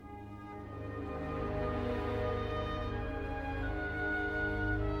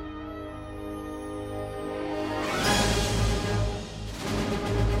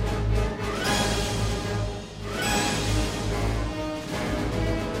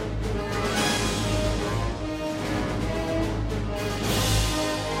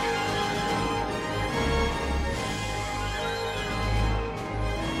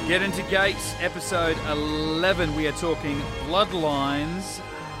Get Into Gates, episode 11. We are talking Bloodlines.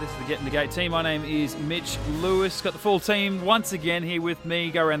 This is the Get Into Gate team. My name is Mitch Lewis. Got the full team once again here with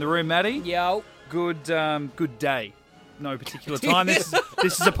me. Go around the room, Maddie. Yo. Good day. No particular time. This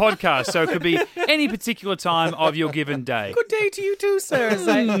is a podcast, so it could be any particular time of your given day. Good day to you too, sir, as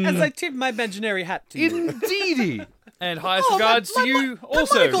I tip my imaginary hat to you. Indeedy. And highest regards to you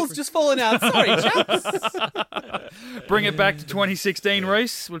also. The Michael's just fallen out. Sorry, chaps. Bring it back to 2016,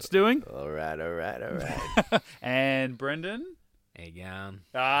 Reese. What's doing? All right. And Brendan. Hey, going?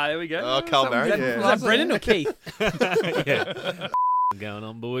 There we go. Oh, Carl Barry. Was that Brendan or Keith? Yeah. Going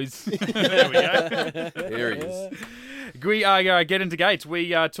on, boys. There we go. Here he is. We are Get Into Gates.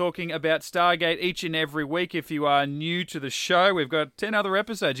 We are talking about Stargate each and every week. If you are new to the show, we've got 10 other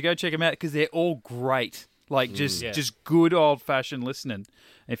episodes. You go check them out because they're all great. Like, just good old-fashioned listening.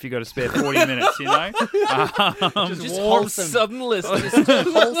 If you've got a spare 40 minutes, you know? Just warm wholesome. Southern listeners. Just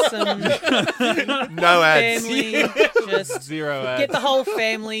wholesome. No ads. Family. Just Zero ads. get the whole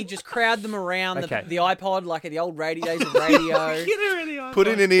family. Just crowd them around Okay. the iPod, like at the old days of radio. Put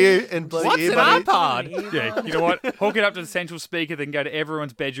it in ear and bloody What's an earbud. iPod? Yeah, you know what? Hook it up to the central speaker, then go to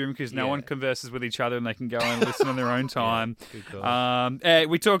everyone's bedroom because no one converses with each other and they can go and listen on their own time. Good call.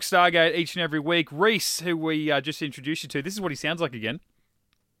 We talk Stargate each and every week. Reese, who we just introduced you to, this is what he sounds like again.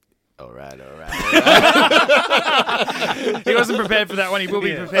 All right. He wasn't prepared for that one. He will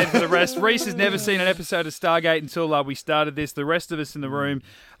be prepared for the rest. Reese has never seen an episode of Stargate until we started this. The rest of us in the room,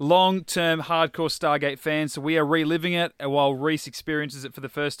 long-term hardcore Stargate fans, so we are reliving it while Reese experiences it for the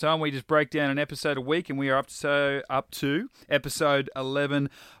first time. We just break down an episode a week, and we are up to episode 11,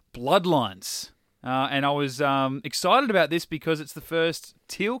 Bloodlines. And I was excited about this because it's the first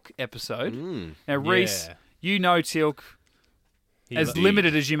Teal'c episode. Now, Reese, you know Teal'c. As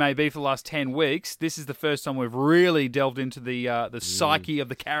limited as you may be for the last 10 weeks, this is the first time we've really delved into the psyche of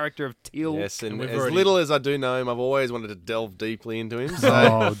the character of Teal'c. Yes, and we've as already- little as I do know him, I've always wanted to delve deeply into him.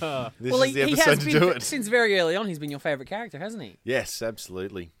 So this is the episode to do it. Since very early on, he's been your favourite character, hasn't he? Yes,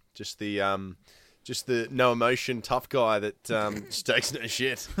 absolutely. Just the no emotion tough guy that just takes no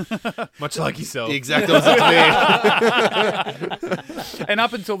shit. Much like yourself. The exact opposite to me. And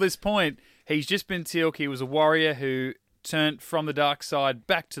up until this point, he's just been Teal'c. He was a warrior who turned from the dark side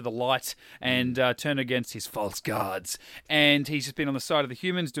back to the light and turned against his false gods. And he's just been on the side of the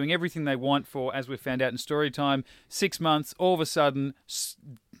humans, doing everything they want for, as we found out in story time, 6 months. All of a sudden,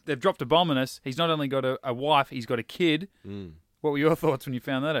 they've dropped a bomb on us. He's not only got a wife, he's got a kid. What were your thoughts when you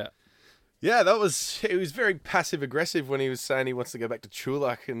found that out? Yeah, it was very passive aggressive when he was saying he wants to go back to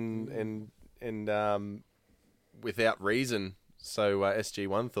Chulak and without reason. So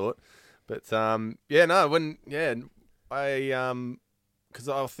SG1 thought, but because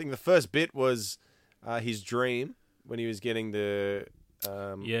I think the first bit was his dream when he was getting the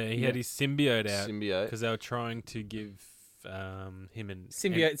he had his symbiote out symbiote. because they were trying to give him an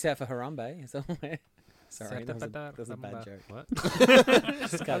Symbiote's out for Harambe. Sorry, that was a bad joke. What?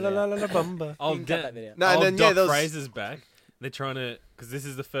 Just cut it out. Oh, You can cut that bit out. No, and then Doc there was Fraser's back. They're trying to, because this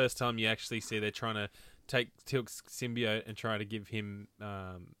is the first time you actually see they're trying to take Teal'c's symbiote and try to give him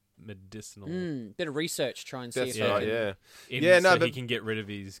medicinal. Bit of research, try and see That's if right, they can... yeah. Yeah, no, so but he can get rid of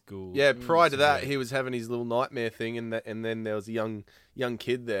his ghoul. Yeah, prior to that, symbiote. he was having his little nightmare thing, and then there was a young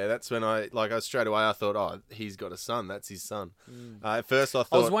kid there. That's when I straight away I thought, oh, he's got a son. That's his son. At first, I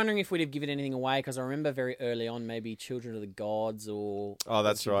thought, I was wondering if we'd have given anything away because I remember very early on, maybe Children of the Gods or. Oh,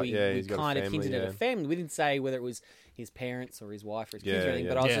 that's right. Yeah, we he's got a kind of family, hinted at yeah. a family. We didn't say whether it was his parents or his wife or his kids or Yeah, anything.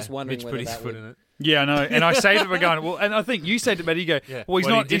 yeah. But I was just wondering Mitch whether put his that foot would. in it. Yeah, I know. And I say to him, going, well, and I think you said to me, you go, well, he's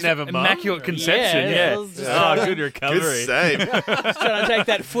Well, not, he didn't have a mum? immaculate conception. I Yeah. was just Oh, good good recovery. save. just trying to take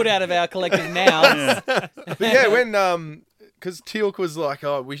that foot out of our collective mouths. But yeah, when because Teal'c was like,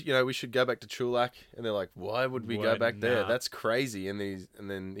 oh, we should go back to Chulak, and they're like, why would we go Why back there? not? That's crazy. And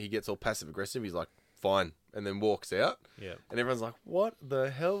then he gets all passive aggressive. He's like, fine, and then walks out. Yeah. And everyone's like, what the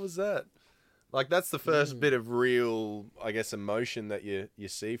hell was that? Like, that's the first bit of real, I guess, emotion that you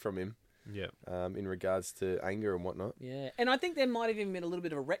see from him Yeah. in regards to anger and whatnot. Yeah, and I think there might have even been a little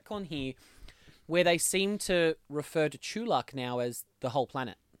bit of a retcon here where they seem to refer to Chulak now as the whole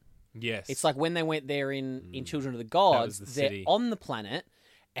planet. Yes. It's like when they went there in Children of the was Gods, the they're city. on the planet,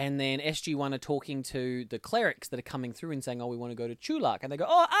 and then SG1 are talking to the clerics that are coming through and saying, oh, we want to go to Chulak. And they go,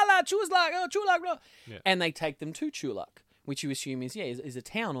 oh, Allah, Chulak, oh, Chulak, blah. Yeah. And they take them to Chulak, which you assume is a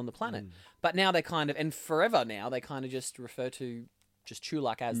town on the planet. But now they kind of, and forever now, they kind of just refer to just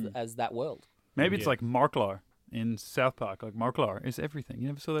Chulak as that world. Maybe it's like Marklar in South Park, like Markiplier is everything. You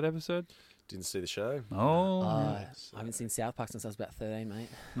never saw that episode? Didn't see the show. Oh, I haven't seen South Park since I was about 13, mate.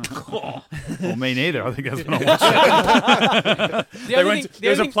 well, me neither. I think that's when I watched it. There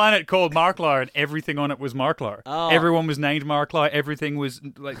was a planet called Markiplier, and everything on it was Markiplier. Oh. Everyone was named Markiplier. Everything was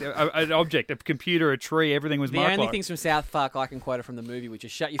like an object, a computer, a tree. Everything was The Markiplier. only things from South Park I can quote are from the movie, which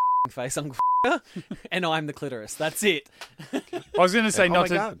is "Shut your face, Uncle and I'm the clitoris." That's it. I was going to say Oh not my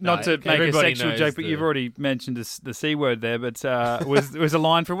to God. not to make a everybody sexual knows joke, but you've already mentioned the C word there. But was a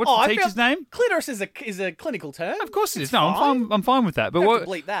line for what's Oh, the I teacher's felt- name? Clitoris is a clinical term. Of course it is. It's No, I'm fine with that. But Don't have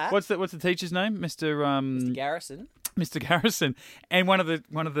to bleep that. what's the teacher's name, Mr. Mr. Garrison. Mr. Garrison? And one of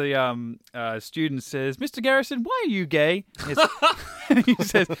the students says, "Mr. Garrison, why are you gay?" And he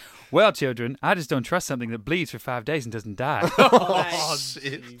says, "Well, children, I just don't trust something that bleeds for 5 days and doesn't die." Oh,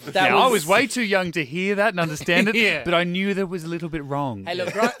 shit. That Now, I was way too young to hear that and understand it, Yeah. but I knew there was a little bit wrong. Hey,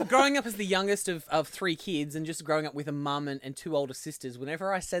 look, growing up as the youngest of 3 kids and just growing up with a mum and 2 older sisters,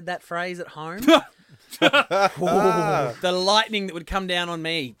 whenever I said that phrase at home, the lightning that would come down on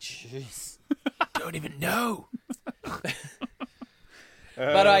me. Jeez. Don't even know.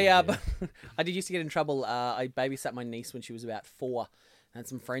 But I did used to get in trouble. I babysat my niece when she was about 4. I had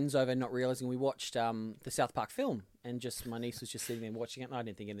some friends over, not realizing we watched the South Park film, and just my niece was just sitting there watching it, and I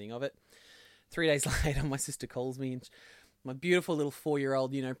didn't think anything of it. 3 days later, my sister calls me, and my beautiful little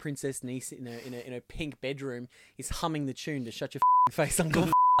 4-year-old, princess niece in a pink bedroom is humming the tune to "Shut Your Face, Uncle."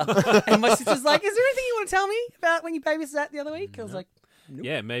 And my sister's like, "Is there anything you want to tell me about when you babysat the other week?" I was like, "Nope."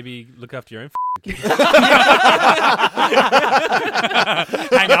 Yeah, maybe look after your own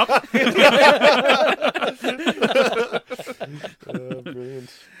Hang up. Brilliant.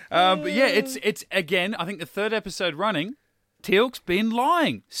 But yeah, it's again, I think the 3rd episode running. Teal'c's been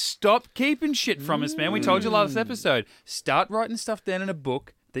lying. Stop keeping shit from us, man. We told you last episode. Start writing stuff down in a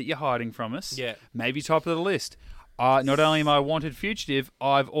book that you're hiding from us. Yeah. Maybe top of the list. Not only am I a wanted fugitive,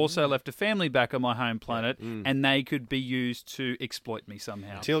 I've also left a family back on my home planet, and they could be used to exploit me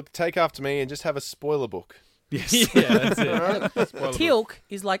somehow. Teal, take after me and just have a spoiler book. Yes. Yeah, that's it. Teal'c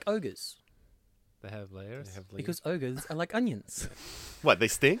is like ogres They have layers. because ogres are like onions. What, they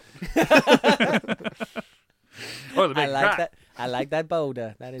stink? Oh, the big crack. that. I like that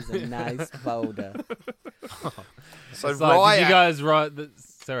boulder. That is a nice boulder. So It's like, Ryak- did you guys write?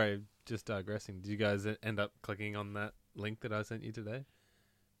 Sorry, just digressing. Did you guys end up clicking on that link that I sent you today?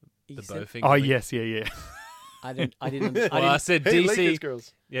 You The said- Bowfinger. Oh, link? yes, yeah. I didn't. Well, I said Hey, DC. Lakers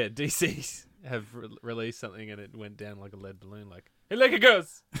girls. Yeah, DC have released something and it went down like a lead balloon. Like, hey, Laker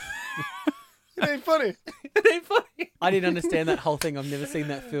girls. It ain't funny. It ain't funny. I didn't understand that whole thing. I've never seen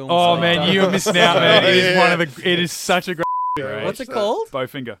that film. Oh, so- man, you're missing out, man. It is Yeah. one of the. It is such a great. Great. What's it called?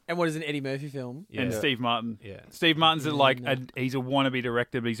 Bowfinger. And what is an Eddie Murphy film? Yeah. And Steve Martin. Yeah. Steve Martin's No. he's a wannabe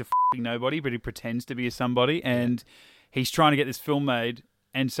director, but he's a f***ing nobody, but he pretends to be a somebody, and he's trying to get this film made,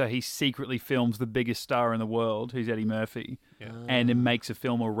 and so he secretly films the biggest star in the world, who's Eddie Murphy, Yeah. and it makes a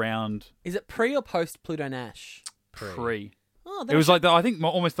film around Is it pre or post Pluto Nash? pre. Oh, It was like I think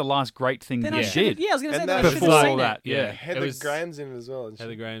almost the last great thing then that I he should have. did. Yeah, I was going to say And that. I that- should Before have all seen that, Yeah. yeah. Heather was- Graham's in it as well.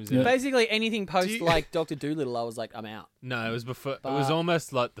 Heather Graham's Yeah. in it. Basically, anything post Do you- like Dr. Dolittle, I was like, I'm out. No, it was before. It But- was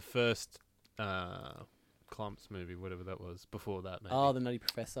almost like the first Clumps movie, whatever that was. Before that, maybe. Oh, the Nutty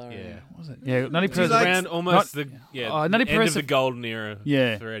Professor. yeah. What was it? Yeah, Nutty It was Professor. around almost the Oh, Nutty end of Professor- the golden era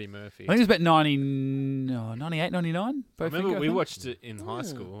Yeah. for Eddie Murphy. I think it was about 98, 99. I remember we watched it in high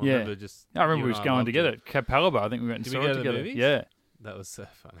school. I Yeah. remember just. I remember you we and was I going loved together. it. Capalaba, I think we went and Did saw we go it to the together. movies? Yeah, That was so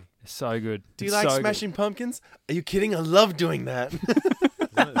funny. it's so good. Do you It's like so good. Smashing Pumpkins? Are you kidding? I love doing that. Wasn't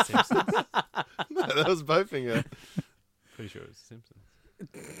it The Simpsons? No, that was Bowfinger. Pretty sure it was The Simpsons.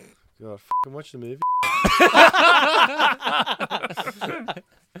 God, f***ing watch the movie.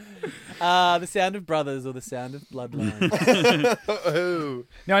 The Sound of Brothers or The Sound of Bloodline. Oh.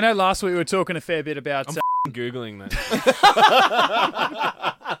 Now I know last week we were talking a fair bit about. Googling that.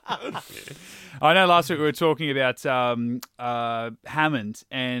 I know last week we were talking about Hammond,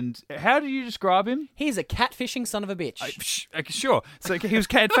 and how do you describe him? He's a catfishing son of a bitch. Okay, sure. So he was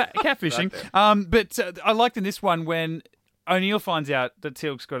catfishing. But I liked in this one when O'Neill finds out that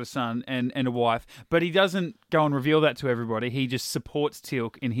Teal'c's got a son and a wife, but he doesn't go and reveal that to everybody. He just supports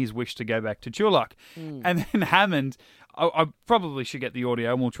Teal'c in his wish to go back to Chulak. And then Hammond, I probably should get the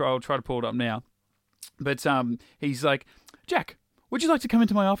audio, and I'll try to pull it up now. But he's like, Jack, would you like to come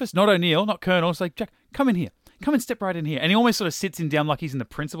into my office? Not O'Neill, not Colonel. It's like, Jack, come in here. Come and step right in here. And he almost sort of sits him down like he's in the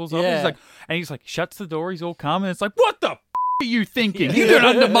principal's office. Yeah. He's like, shuts the door. He's all calm. And it's like, what the f*** are you thinking? You don't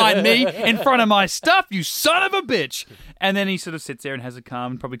undermine me in front of my stuff, you son of a bitch. And then he sort of sits there and has a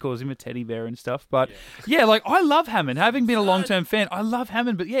calm and probably calls him a teddy bear and stuff. But yeah, like I love Hammond. Having been a long-term fan, I love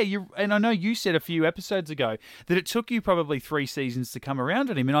Hammond. But yeah, and I know you said a few episodes ago that it took you probably 3 seasons to come around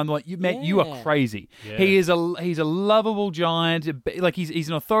on him. And I'm like, you are crazy. Yeah. He's a lovable giant. Like he's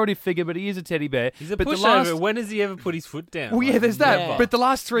an authoritative figure, but he is a teddy bear. He's a but pushover. When has he ever put his foot down? Well, yeah, there's that. never. But the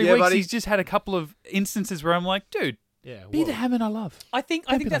last 3 Yeah, weeks, but he's just had a couple of instances where I'm like, dude, Yeah, be the Hammond I love. I think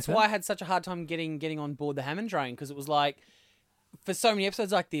Don't be that's like why that. I had such a hard time getting on board the Hammond train, because it was like, for so many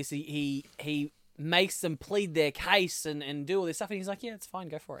episodes like this, he makes them plead their case and do all this stuff, and he's like, yeah, it's fine,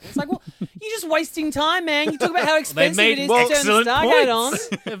 go for it. And it's like, well, you're just wasting time, man. You talk about how expensive made it is to turn the excellent Stargate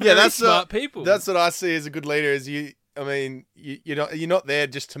points. on. Yeah, that's smart people. That's what I see as a good leader. Is you're not there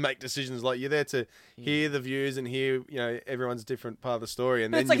just to make decisions. Like, you're there to hear the views and hear everyone's different part of the story,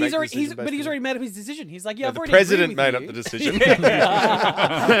 and But then it's like you he's make already, decisions based he's on- already made up his decision. He's like, yeah, I've the already president agreed made with up the you. decision.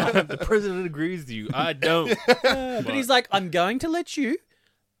 The president agrees with you. I don't. But he's like, I'm going to let you,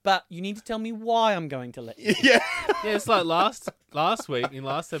 but you need to tell me why I'm going to let you. Yeah. Yeah, it's like last week in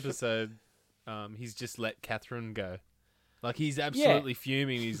last episode, he's just let Catherine go. Like, he's absolutely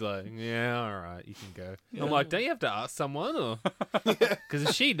fuming. He's like, yeah, all right, you can go. I'm like, don't you have to ask someone? Or because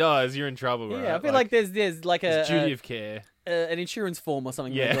if she dies, you're in trouble, right? Yeah, I feel like there's like it's duty a of care. an insurance form or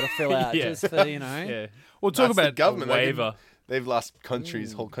something Yeah. they've got to fill out Yeah. just for, Yeah, Well, talk That's the about government. waiver. They've lost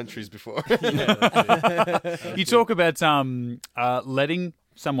whole countries before. Yeah, that's it. you talk about letting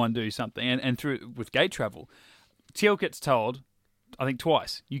someone do something, and through with gate travel, Teal'c gets told, I think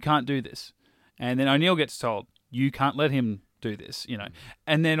twice, you can't do this, and then O'Neill gets told, you can't let him do this,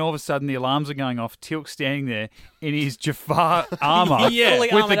 and then all of a sudden the alarms are going off. Teal'c's standing there in his Jafar armor Yeah. Fully with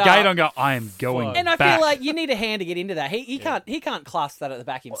the armoured gate up. on. Go, I am going And I back. feel like you need a hand to get into that. He can't clasp that at the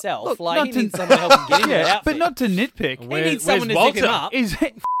back himself. Look, like not he to- needs someone to help him get into that yeah, outfit. but not to nitpick. He Where- needs someone to where's zip him Walter? up.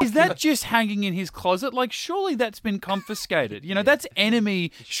 Is that just hanging in his closet? Like, surely that's been confiscated. That's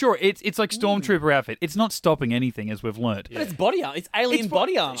enemy. Sure, it's like stormtrooper outfit. It's not stopping anything, as we've learned. But it's body armor. It's alien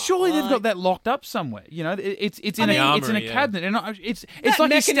body armor. Surely they've Like, got that locked up somewhere. It's in the it's in a armory, yeah. cabinet, and it's that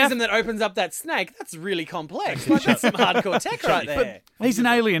like his mechanism staff. that opens up that snake. That's really complex. Like, that's some hardcore tech right there. He's an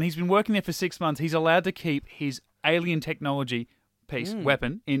alien. He's been working there for 6 months. He's allowed to keep his alien technology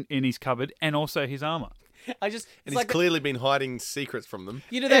weapon in his cupboard, and also his armor. I just And it's he's like clearly been hiding secrets from them.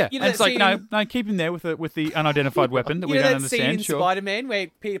 you know Yeah, that you know and that it's like scene no, keep him there with the unidentified weapon that You we know don't that scene understand. in Sure. Spider-Man where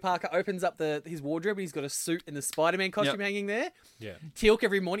Peter Parker opens up his wardrobe and he's got a suit and the Spider-Man costume Yep. hanging there? Yeah. Teal'c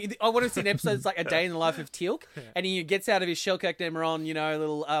every morning. I want to see an episode that's like a day in the life of Teal'c, and he gets out of his shell Emerald,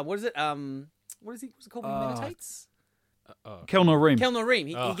 little what is it? What's it called? When he meditates? Kelnor Reem. Kelnor Reem.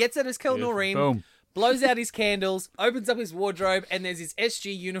 He gets out his Kelnor Reem, Boom. blows out his candles, opens up his wardrobe, and there's his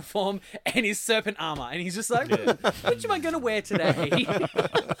SG uniform and his serpent armor, and he's just like, which am I going to wear today?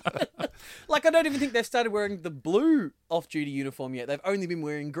 Like, I don't even think they've started wearing the blue off-duty uniform yet. They've only been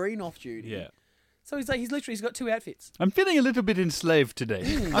wearing green off-duty. Yeah. So he's got 2 outfits. I'm feeling a little bit enslaved today.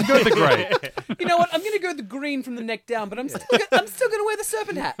 I'm going the grey. You know what? I'm going to go the green from the neck down, but I'm still going to wear the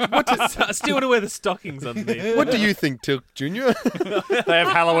serpent hat. I still want to wear the stockings underneath. What do you think, Tilk Jr.? They have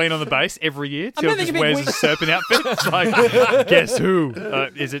Halloween on the base every year. I'm Teal'c not just thinking wears big a serpent outfit. It's like, guess who?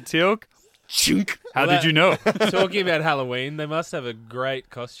 Is it Teal'c? Chunk. How did you know? Talking about Halloween, they must have a great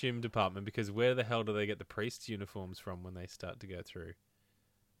costume department, because where the hell do they get the priests' uniforms from when they start to go through?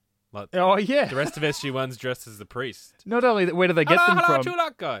 Like, Oh, yeah. the rest of SG1's dressed as the priest. Not only that, where do they get them Hello, from? Good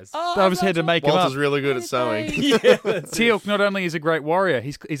luck, guys. Oh, They obviously had to make him up. Walter's really good at sewing. Teal'c not only is a great warrior,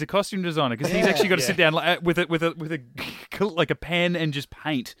 he's a costume designer, because he's actually got to sit down with a like a pen and just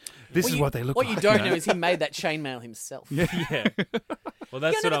paint. This is what they look What like. you don't know is he made that chainmail himself. Yeah, Yeah. Well,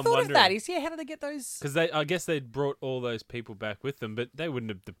 that's I what never I'm thought wondering. of that. How did they get those? Because I guess they brought all those people back with them, but they wouldn't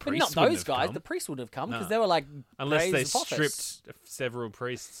have. The But priests not wouldn't those have guys. come, The priests wouldn't have come because No. they were like unless they Graves of Apophis. stripped several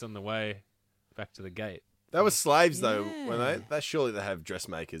priests on the way back to the gate. That was slaves, though. Yeah. When they surely they have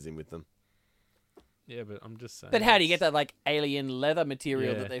dressmakers in with them. Yeah, but I'm just saying. But how do you get that like alien leather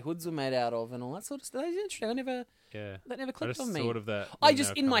material Yeah. that their hoods were made out of and all that sort of stuff? That's interesting. Yeah. That never I clicked just on me. thought of that. I when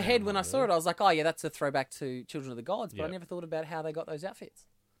just they in were my coming head out, when I like, saw it, I was like, oh yeah, that's a throwback to Children of the Gods. But I Yeah. never thought about how they got those outfits.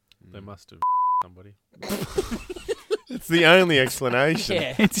 They must have somebody. It's the only explanation.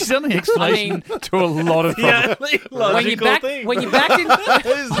 Yeah. It's his only explanation to a lot of problems. when you back in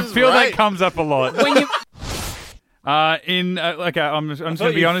I feel that comes up a lot. when you Okay, I'm just going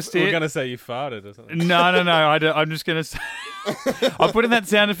to be honest We're here. going to say you farted or something. No. I'm just going to say. I'll put in that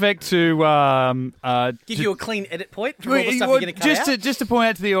sound effect to give you a clean edit point for all the stuff you're going to cut just out. to point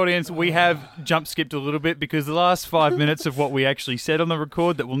out to the audience, we have jump skipped a little bit because the last 5 minutes of what we actually said on the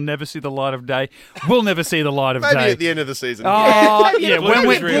record that will never see the light of day will never see the light of Maybe day. at the end of the season. Oh, yeah. Blooper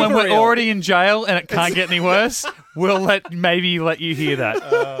When reel. we're already in jail and it can't get any worse, we'll maybe let you hear that.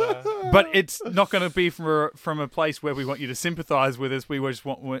 But it's not going to be from a place where we want you to sympathise with us. We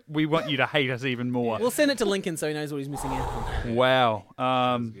want you to hate us even more. We'll send it to Lincoln so he knows what he's missing out on. Wow.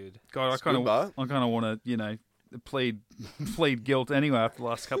 good. God, I kind of want to, plead guilt anyway after the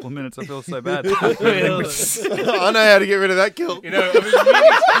last couple of minutes. I feel so bad. I know how to get rid of that guilt. You know,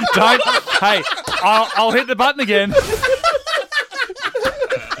 I Don't. Hey, I'll hit the button again.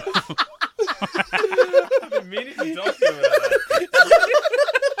 meaning to talk to you about that.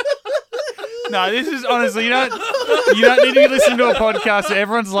 No, this is honestly, you don't need to be listening to a podcast where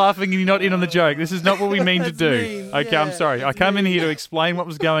everyone's laughing and you're not in on the joke. This is not what we mean to do. mean. Okay, Yeah, I'm sorry. I come in here to explain what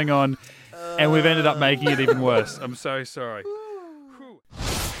was going on, and we've ended up making it even worse. I'm so sorry.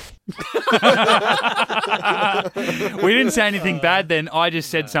 We didn't say anything bad then. I just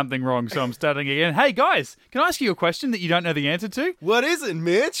said something wrong, so I'm starting again. Hey, guys, can I ask you a question that you don't know the answer to? What is it,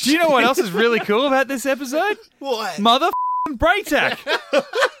 Mitch? Do you know what else is really cool about this episode? What? Mother-f***ing Braytac.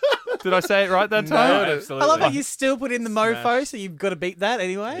 Did I say it right that time? Absolutely. I love how you still put in the mofo, so you've got to beat that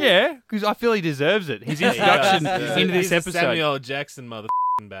anyway. Yeah, because I feel he deserves it. His introduction into this He's a episode. Samuel L. Jackson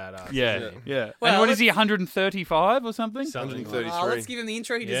badass. Yeah. Well, And what is he, 135 or something? Something like 133. Oh, let's give him the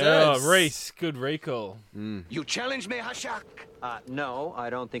intro he Yeah, deserves. Reese, good recall. You challenge me, Hashak? No, I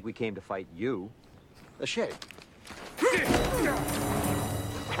don't think we came to fight you. A shame.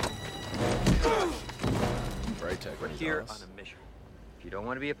 Braytac We're on his here ass. on a mission. If you don't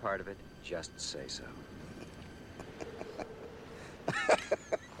want to be a part of it, just say so.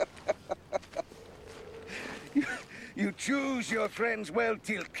 You choose your friends well,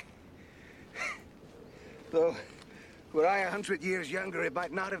 Tilk. Though, were I 100 years younger, it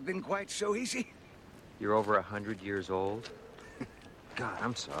might not have been quite so easy. You're over 100 years old? God,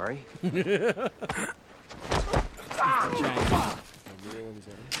 I'm sorry.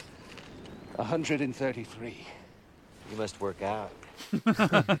 133. You must work out.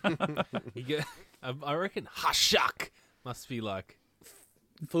 You get, I reckon Hashak must be like...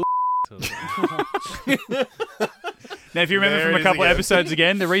 Now, if you remember There from it a is couple again. episodes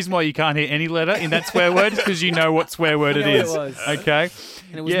again, the reason why you can't hear any letter in that swear word is because you know what swear word it know what is. it was. Okay?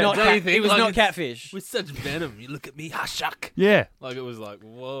 And it was Yeah. not Don't you cat, think, it was like, not it's- catfish. With such venom, you look at me, Hashak. Yeah. Like it was like,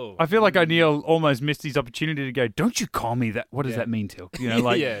 whoa. I feel like O'Neill almost missed his opportunity to go, don't you call me that. What does that mean, Tilk? You know,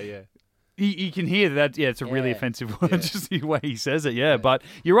 like, yeah. you can hear that, it's a really Yeah. offensive word, just the way he says it, yeah. But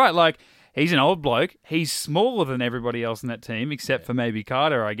you're right, like, he's an old bloke. He's smaller than everybody else in that team, except for maybe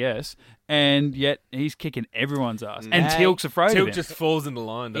Carter, I guess. And yet he's kicking everyone's ass. And Hey, Tilk's afraid of Tilk him. just falls into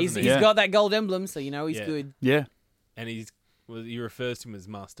line, doesn't He's he? Yeah. got that gold emblem, so you know he's Yeah. good. Yeah. And he refers to him as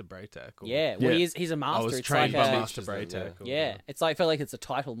Master Braytac. Or, Yeah, well, Yeah. he's a I master. was It's trained like by a, Master Braytac. or yeah, it's like I feel like it's a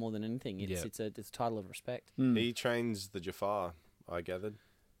title more than anything. It's Yeah. it's a title of respect. He trains the Jafar, I gathered.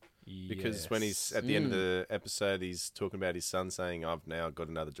 Because when he's at the end of the episode, he's talking about his son saying, I've now got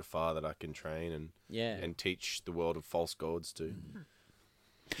another Jafar that I can train and teach the world of false gods to.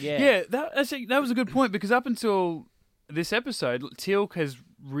 Yeah, that was a good point because up until this episode, Tilk has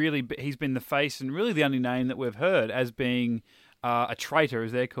really he's been the face and really the only name that we've heard as being a traitor,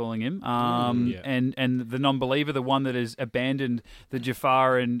 as they're calling him, Yeah. and the non-believer, the one that has abandoned the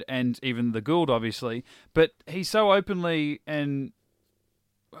Jafar and even the Gould, obviously. But he's so openly and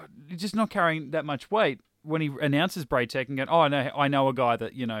just not carrying that much weight when he announces Braytac and going, "Oh, I know a guy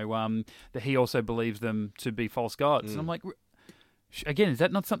that that he also believes them to be false gods," and I'm like. Again, is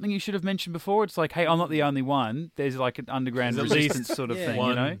that not something you should have mentioned before? It's like, hey, I'm not the only one. There's like an underground There's at least resistance sort of thing, one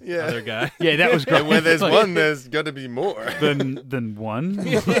you know? Yeah. other guy. Yeah, that was great. And where there's Like, one, there's got to be more. than one.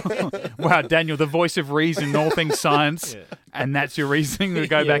 Wow, Daniel, the voice of reason in all things science, and that's your reasoning to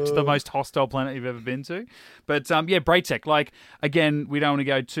go back to the most hostile planet you've ever been to. But Braytac, like, again, we don't want to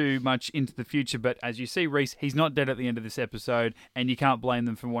go too much into the future, but as you see, Reese, he's not dead at the end of this episode, and you can't blame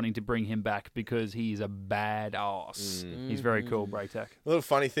them for wanting to bring him back because he's a badass. He's very cool, Braytac. A little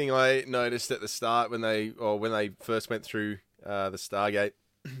funny thing I noticed at the start when they first went through the Stargate,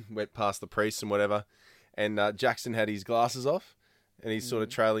 went past the priests and whatever, and Jackson had his glasses off, and he's sort of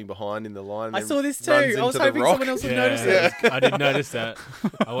trailing behind in the line. And I then saw this too. runs I was into the hoping rock. someone else would notice it. I did notice that.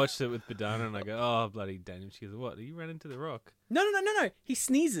 I watched it with Badana and I go, oh, bloody Daniel. She goes, what? You ran into the rock? No. He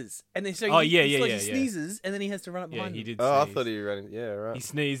sneezes, and then Oh, he yeah. sneezes, and then he has to run up Yeah, behind he him. did Oh, I sneeze. thought he ran. Yeah, right. He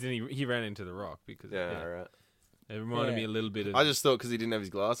sneezed and he ran into the rock because Yeah, right. it reminded me a little bit of. I just thought because he didn't have his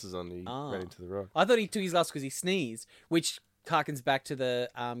glasses on, he Ah. ran into the rock. I thought he took his glasses because he sneezed, which harkens back to the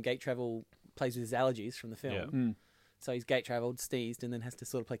gate travel plays with his allergies from the film. Yeah. So he's gate travelled, sneezed, and then has to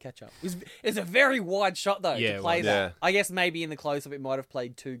sort of play catch up. It's a very wide shot though Yeah, to it play was. that. Yeah. I guess maybe in the close up it might have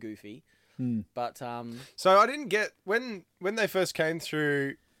played too goofy, but So I didn't get when they first came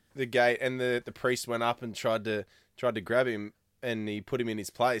through the gate, and the priest went up and tried to grab him, and he put him in his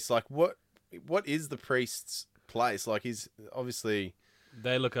place. Like, what is the priest's place? Like, he's obviously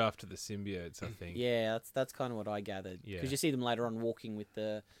They look after the symbiotes, I think. Yeah, that's kind of what I gathered. Yeah. Because you see them later on walking with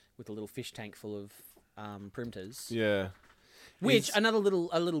the little fish tank full of primters. yeah. Which He's-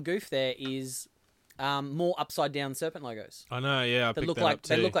 a little goof there is more upside down serpent logos. I know, yeah. I They picked look that like up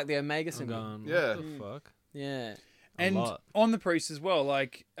too. they look like the Omega I'm symbol. going, Yeah. what the fuck? Yeah. And lot. on the priest as well,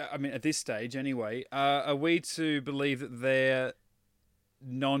 like, I mean, at this stage anyway, are we to believe that they're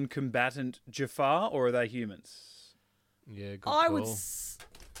non-combatant Jafar, or are they humans? Yeah, good I call.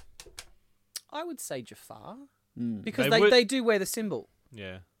 would say Jafar Hmm. because They would- they do wear the symbol.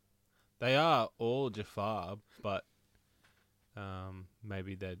 Yeah. They are all Jafar, but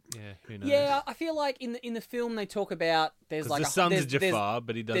maybe they're... Yeah, who knows? Yeah, I feel like in the film they talk about there's 'Cause like the son's a there's- Jafar,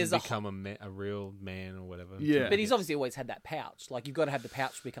 but he there's doesn't a- become a real man or whatever. Yeah. But he's obviously always had that pouch. Like you've got to have the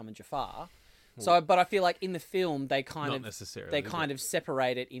pouch to become a Jafar. So, but I feel like in the film they kind Not of necessarily. they kind of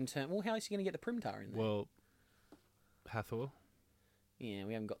separate it in terms. Well, how else are you going to get the Primtar in there? Well, Hathor? Yeah,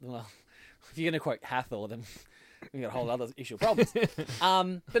 we haven't got. Well, if you're going to quote Hathor, then we got a whole other issue of problems.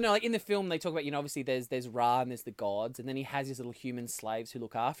 But no, like in the film, they talk about obviously there's Ra and there's the gods, and then he has his little human slaves who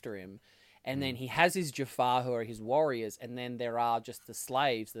look after him, and then he has his Jafar who are his warriors, and then there are just the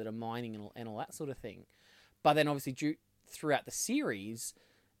slaves that are mining and all that sort of thing. But then obviously throughout the series,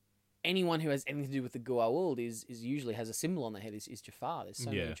 anyone who has anything to do with the Goa'uld is usually has a symbol on their head is Jafar. There's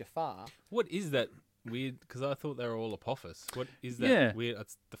so Yeah. many Jafar. What is that weird? Because I thought they were all Apophis. What is that Yeah. weird?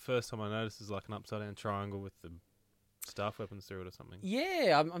 That's the first time I noticed is like an upside down triangle with the staff weapons through it or something.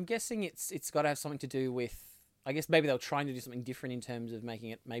 Yeah, I'm guessing it's got to have something to do with. I guess maybe they were trying to do something different in terms of making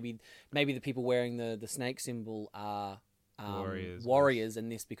it. Maybe the people wearing the snake symbol are warriors,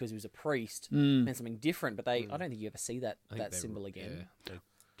 and this because he was a priest meant something different. But I don't think you ever see that I think they symbol were- again. Yeah, they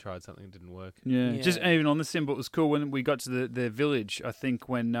tried something that didn't work. Yeah. Yeah. Just even on the symbol, it was cool when we got to the village. I think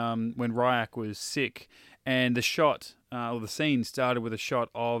when Ryak was sick, and the shot or the scene started with a shot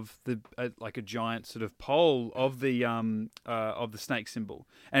of like a giant sort of pole of the snake symbol,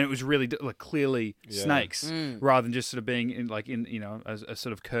 and it was really like clearly snakes rather than just sort of being in a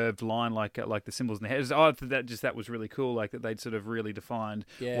sort of curved line like the symbols in the head. I thought that was really cool, like that they'd sort of really defined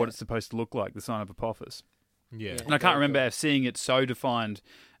Yeah. what it's supposed to look like, the sign of Apophis. Yeah. And I can't remember seeing it so defined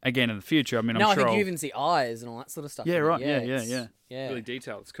again in the future. I mean, No, I'm I sure think I'll- you even see eyes and all that sort of stuff. Yeah, in it. right. Yeah, it's- yeah. Really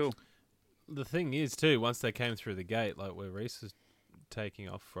detailed. It's cool. The thing is, too, once they came through the gate, like where Reese was taking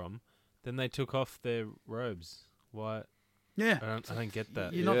off from, then they took off their robes. Why? Yeah. I don't get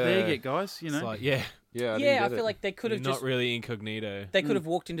that. You're not there yet, guys. You know. It's like, yeah, Yeah, Yeah, I feel like they could you're have not just really incognito. they could have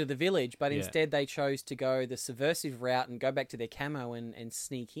walked into the village, but Yeah. instead they chose to go the subversive route and go back to their camo and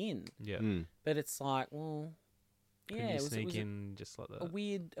sneak in. Yeah. But it's like, well, Can yeah, you it was sneak in just like that?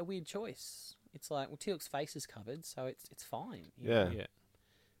 a weird choice. It's like, well, Teal'c's face is covered, so it's fine. you Yeah. know? Yeah.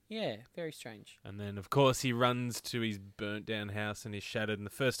 Yeah, very strange. And then, of course, he runs to his burnt down house and is shattered. And the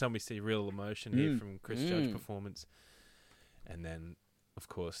first time we see real emotion here from Chris Judge's performance. And then, of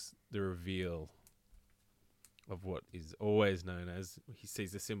course, the reveal of what is always known as he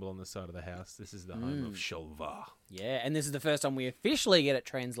sees the symbol on the side of the house. This is the home of Sholvar. Yeah, and this is the first time we officially get it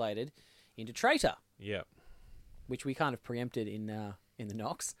translated into traitor, Yeah. which we kind of preempted in the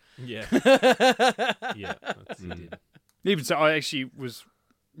Nox. Yeah. Yeah. He did. Even so, I actually was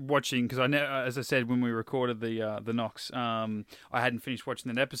watching because I know, as I said when we recorded the Nox, I hadn't finished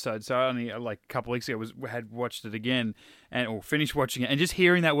watching that episode, so I only like a couple of weeks ago had watched it again or finished watching it, and just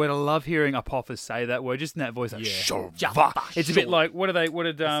hearing that word, I love hearing Apophis say that word just in that voice. Like, Yeah. Sholvar. It's a bit like what did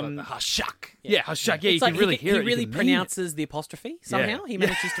Hashak. yeah, Hashak. Yeah, you It's can like really he hear it. You really can mean it. pronounces the apostrophe somehow. Yeah. He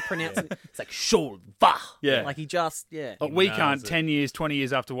manages to pronounce it. It's like Sholvar. Yeah. Like he just Like, we nails can't it. 10 years, 20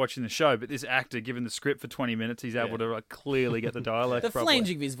 years after watching the show, but this actor, given the script for 20 minutes, he's able to like, clearly get the dialect the properly.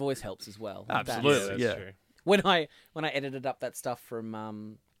 flanging of his voice helps as well. Absolutely. That's Yeah. true. When I edited up that stuff from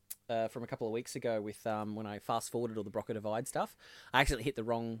a couple of weeks ago with when I fast forwarded all the Broca Divide stuff, I accidentally hit the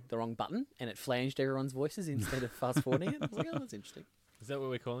wrong button and it flanged everyone's voices instead of fast forwarding it. I was like, oh, that's interesting. Is that what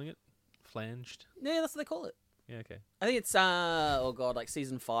we're calling it? Flanged? Yeah, that's what they call it. Yeah, okay. I think it's like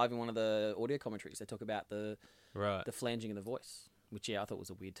season 5 in one of the audio commentaries. They talk about the Right. flanging of the voice, which I thought was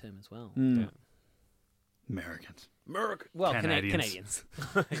a weird term as well. Mm. Yeah. Americans. Well, Canadians.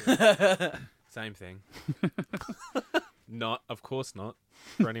 Canadians. Same thing. Not, of course not,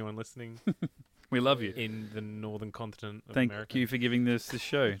 for anyone listening We love you. in the northern continent of Thank America. you for giving this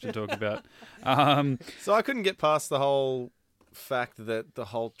show to talk about. So I couldn't get past the whole fact that the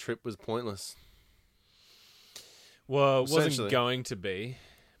whole trip was pointless. Well, it wasn't Essentially. going to be,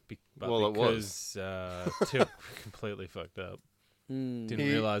 but Well, it because Till completely fucked up. Didn't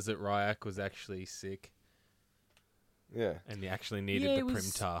realize that Ryak was actually sick, Yeah. and he actually needed Yeah, the it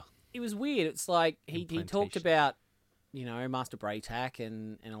was- Primtar. It was weird. It's like he talked Implantation. about, Master Braytak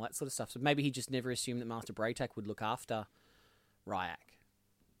and all that sort of stuff. So maybe he just never assumed that Master Braytak would look after Ryak,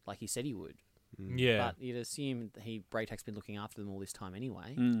 like he said he would. Yeah. But you'd assume that Braytak's been looking after them all this time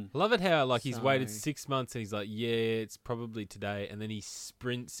anyway. Mm. I love it how he's waited So- 6 months and he's like, yeah, it's probably today, and then he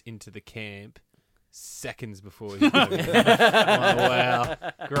sprints into the camp seconds before he's going. Oh, wow,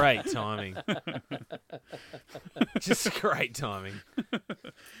 great timing. Just great timing.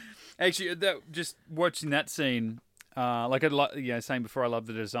 Actually, just watching that scene, saying before, I love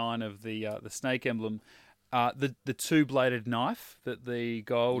the design of the snake emblem. The two-bladed knife that the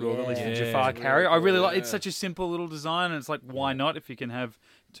gold or at least the Yeah. Jafar It's carry. I really like. It's yeah. such a simple little design, and it's like, why not if you can have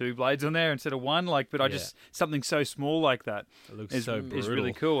two blades on there instead of one? But I just something so small like that It looks is so brutal. is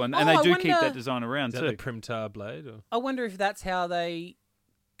really cool, and Oh, they I do keep wonder- that design around Is that the too. Primtar blade? Or? I wonder if that's how they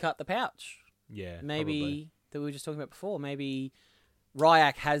cut the pouch. Yeah, Maybe probably. that we were just talking about before. Maybe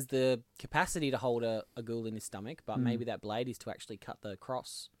Ryak has the capacity to hold a ghoul in his stomach, but maybe that blade is to actually cut the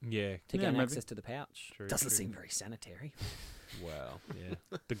cross Yeah. to Yeah, gain maybe. access to the pouch. True, Doesn't true. seem very sanitary, Wow. Yeah.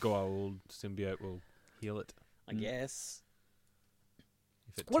 The gold symbiote will heal it. I guess.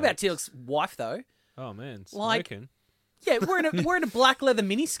 If it What about takes- Teal'c's wife though? Oh man, Like- smoking. Yeah, we're in a black leather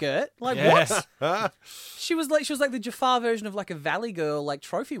miniskirt. Like Yeah. what? She was like the Jafar version of like a Valley Girl, like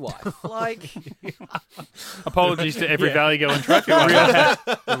trophy wife. Like Apologies to every Valley Girl and Trophy Real wife.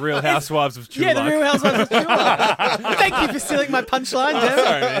 the Real Housewives of True yeah, the Life. Real Housewives of Chula. Thank you for stealing my punchline, Devin.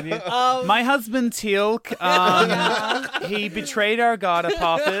 Sorry, man. You- My husband Teal'c, he betrayed our god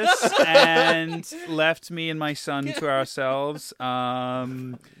Apophis and left me and my son to ourselves.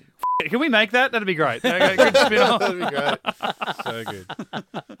 Can we make that? That'd be great. Okay, good spin-off. That'd be great. so good.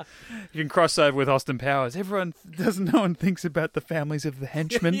 You can cross over with Austin Powers. Everyone no one thinks about the families of the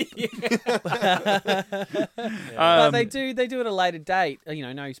henchmen. But they do at a later date.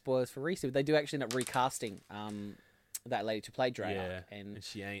 No spoilers for Reese. But they do actually end up recasting that lady to play Drea. Yeah. And And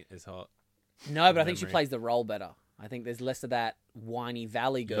she ain't as hot. no, but I think she memory. plays the role better. I think there's less of that whiny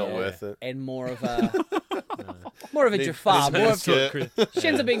Valley girl Not worth it. and more of a Jafar. She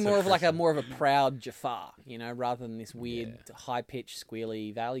ends up being more of a proud Jafar, rather than this weird high pitched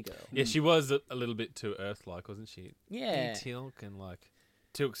squealy Valley girl. Yeah, she was a little bit too Earth-like, wasn't she? Yeah. Teal'c and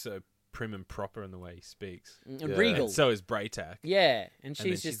Teal'c's so prim and proper in the way he speaks. And Yeah. regal. And so is Braytak. Yeah, and And then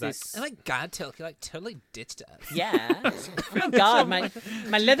she's just this. Oh my god, Teal'c, you totally ditched us. Yeah. Oh my god,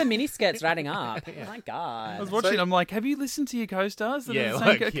 my leather miniskirt's riding up. Oh my I god. was watching. I'm like, have you listened to your co-stars? that are Yeah, the same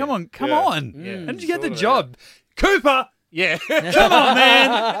like, co- yeah. Come Yeah. on. Yeah. How did you get the Sort of, job, Cooper? Yeah. Come on,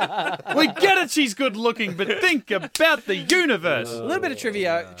 man. We get it. She's good looking, but think about the universe. A little bit of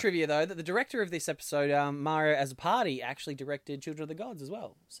trivia though, that the director of this episode, Mario Azzopardi, actually directed Children of the Gods as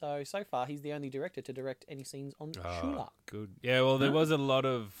well. So far, he's the only director to direct any scenes on Shulak. Good. Yeah, well, there was a lot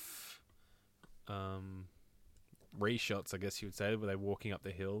of reshots, I guess you would say, where they're walking up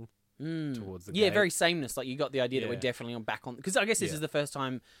the hill towards the Yeah, gate. very sameness. Like you got the idea that we're Yeah. definitely back on, because I guess this Yeah. is the first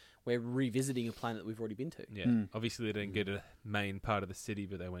time we're revisiting a planet that we've already been to. Yeah, obviously they didn't get a main part of the city,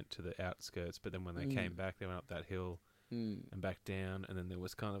 but they went to the outskirts. But then when they came back, they went up that hill and back down, and then there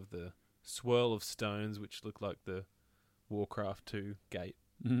was kind of the swirl of stones, which looked like the Warcraft 2 gate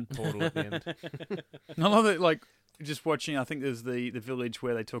portal at the end. I love it. Like just watching. I think there's the village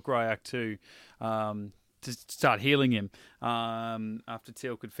where they took Ryak to start healing him after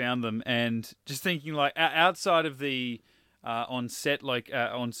Teal'c had found them, and just thinking like outside of the on set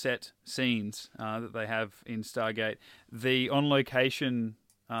scenes that they have in Stargate, the on location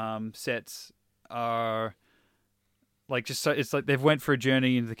sets are like just so it's like they've went for a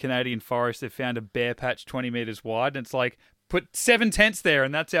journey into the Canadian forest. They've found a bear patch 20 meters wide, and it's like put 7 tents there,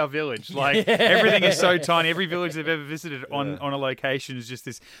 and that's our village. Like everything is so tiny. Every village they've ever visited on a location is just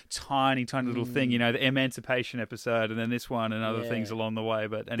this tiny little thing. The Emancipation episode, and then this one, and other things along the way.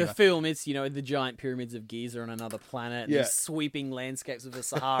 But anyway, The film, it's the giant pyramids of Giza on another planet, Yeah. these sweeping landscapes of the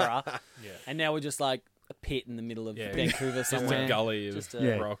Sahara, and now we're just like a pit in the middle of Vancouver Just somewhere. a gully of Just a-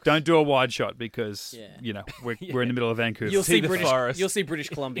 yeah, rock. don't do a wide shot because Yeah. we're in the middle of Vancouver. You'll See see the British. forest. You'll see British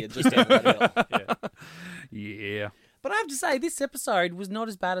Columbia just down the hill. Yeah, But I have to say, this episode was not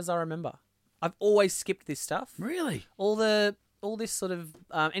as bad as I remember. I've always skipped this stuff. really. All this sort of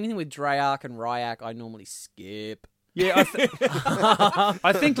anything with Dreyarch and Ryak, I normally skip. Yeah,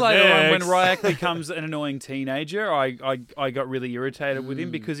 I think later on when Next. Ryak becomes an annoying teenager, I got really irritated with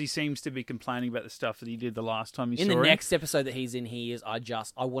him because he seems to be complaining about the stuff that he did the last time you In saw the him. next episode that he's in,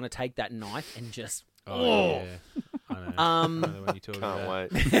 I want to take that knife and just Oh, yeah. I I know when you talk about.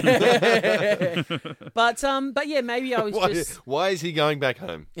 Can't wait. But yeah, maybe I was Why is he going back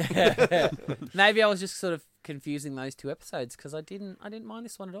home? maybe I was just sort of confusing those two episodes because I didn't mind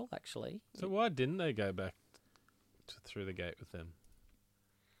this one at all actually. So why didn't they go back through the gate with them?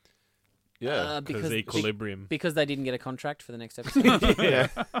 Yeah. Because equilibrium. Because they didn't get a contract for the next episode. Yeah.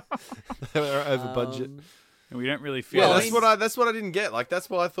 They were over budget. And we don't really feel. Well, like- that's what I didn't get. Like that's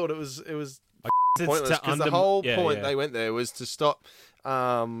why I thought it was It's pointless to because the under- whole yeah, point yeah. they went there was to stop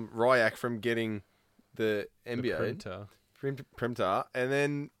Ryak from getting the The embryode printer. Primtar, and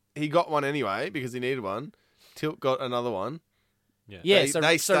then he got one anyway because he needed one. Tilt got another one. Yeah,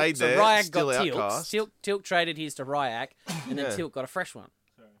 They stayed there, Ryak still got outcast. Tilt traded his to Ryak, and then Yeah. Tilt got a fresh one.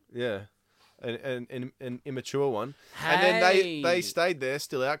 Yeah. An immature one. And then they stayed there,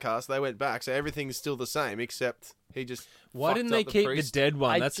 still outcast. They went back, so everything's still the same, except he just. Why fucked didn't they up the keep priest. the dead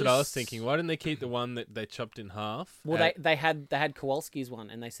one? I That's what I was just- thinking. Why didn't they keep the one that they chopped in half? Well, they had Kowalski's one,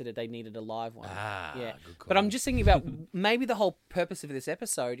 and they said that they needed a live one. Ah, yeah. good call. But I'm just thinking about maybe the whole purpose of this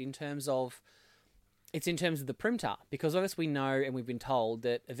episode in terms of the Primtar, because obviously we know and we've been told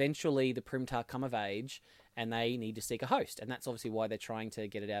that eventually the Primtar come of age and they need to seek a host, and that's obviously why they're trying to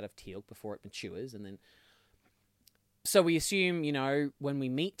get it out of Teal'c before it matures, and then. So we assume, when we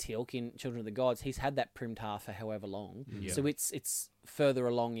meet Teal'c in Children of the Gods, he's had that Primtar for however long. Yeah. So it's further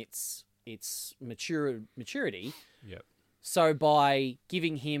along its maturity. Yep. So by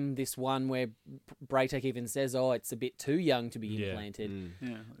giving him this one where Braytek even says, "Oh, it's a bit too young to be Yeah. implanted,"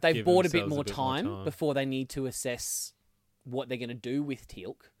 Yeah. they've Give bought a bit themselves more time before they need to assess what they're going to do with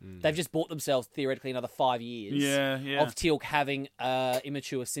Teal'c. They've just bought themselves theoretically another 5 years. Yeah. Of Teal'c having a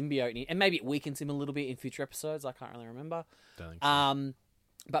immature symbiote, and maybe it weakens him a little bit in future episodes. I can't really remember. Don't think so.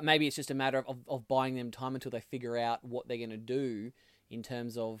 But maybe it's just a matter of buying them time until they figure out what they're going to do in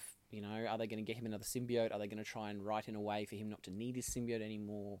terms of, are they going to get him another symbiote? Are they going to try and write in a way for him not to need his symbiote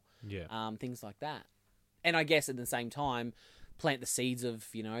anymore? Yeah. Things like that. And I guess at the same time, plant the seeds of,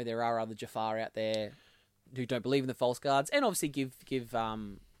 there are other Jafar out there who don't believe in the false guards, and obviously give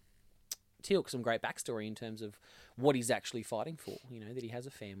Teal'c some great backstory in terms of what he's actually fighting for, that he has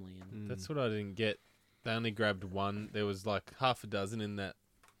a family. And That's what I didn't get. They only grabbed one. There was like half a dozen in that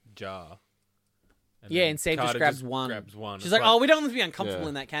jar. Yeah, then and Sam just Carter grabs one. Grabs one. She's It's like, "Oh, we don't want them to be uncomfortable Yeah.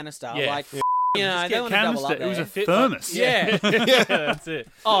 in that canister." Yeah. Like, Just they get want to double canister. up It was a there. thermos. Yeah. yeah, that's it.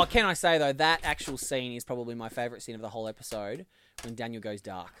 Oh, can I say though, that actual scene is probably my favourite scene of the whole episode when Daniel goes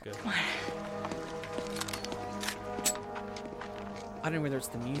dark. I don't know whether it's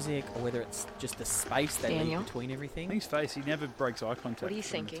the music or whether it's just the space they leave Daniel? between everything. His face, he never breaks eye contact. What are you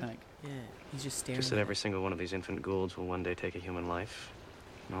from the thinking? tank. Yeah, he's just staring. Just that at every it. single one of these infant Goulds will one day take a human life.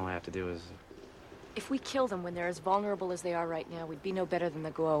 And all I have to do is... If we kill them when they're as vulnerable as they are right now, we'd be no better than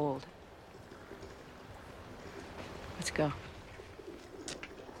the grow old. Let's go. And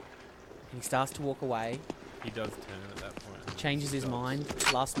he starts to walk away, He does turn at that point. changes his mind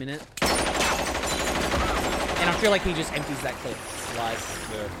last minute, and I feel like he just empties that clip, like.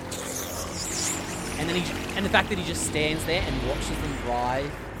 And then and the fact that he just stands there and watches them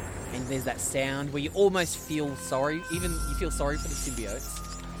drive, and there's that sound where you almost feel sorry, you feel sorry for the symbiotes,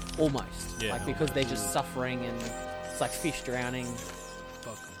 almost, Yeah. like because they're just suffering and it's like fish drowning.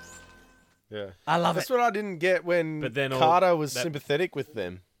 Fuck 'em. Yeah. I love That's it. what I didn't get when But then Carter was that- sympathetic with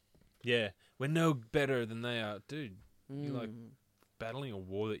them. Yeah, we're no better than they are, dude. You're like Mm. battling a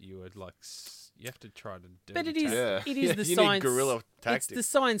war that you would like. You have to try to do. But it is, Yeah. it is Yeah, the you need science. guerrilla It's tactics. the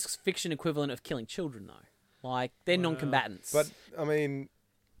science fiction equivalent of killing children, though. Like they're Well, non-combatants. But, I mean,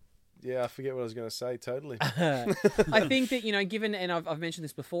 yeah, I forget what I was going to say totally. I think that given, and I've mentioned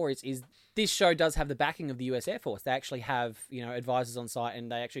this before, is this show does have the backing of the U.S. Air Force. They actually have advisors on site,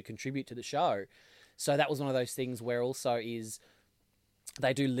 and they actually contribute to the show. So that was one of those things where also is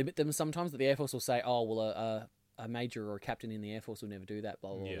they do limit them sometimes. That the Air Force will say, "Oh, well, a major or a captain in the Air Force will never do that."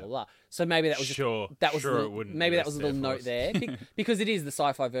 Blah blah Yeah. blah blah. So maybe that was Sure, just, that was sure the- it wouldn't maybe that rest was a little Air note Force. there because it is the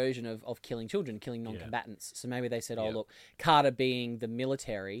sci-fi version of killing children, killing non-combatants. So maybe they said, "Oh, Yep. look, Carter being the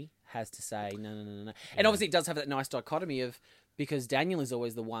military has to say no." And obviously it does have that nice dichotomy of, because Daniel is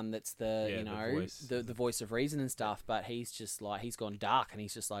always the one that's the the voice of reason and stuff, but he's just like, he's gone dark and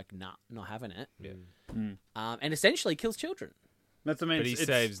he's just like, nah, not having it. Yeah. And essentially kills children. That's, I mean, But he it's-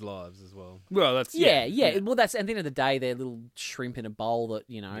 saves lives as well. Well, that's Yeah. Well, that's, at the end of the day, they're little shrimp in a bowl that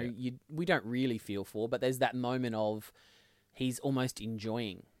Yeah. we don't really feel for. But there's that moment of he's almost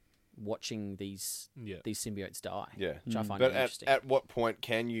enjoying watching these symbiotes die. Yeah. Which I find But really interesting. at what point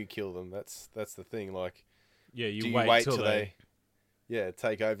can you kill them? That's the thing. Like, Yeah, do you you wait, wait till till they.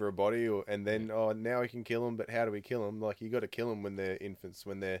 take over a body, and then now we can kill them? But how do we kill them? Like, you got to kill them when they're infants,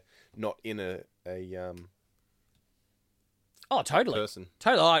 when they're not in a Oh, totally. person.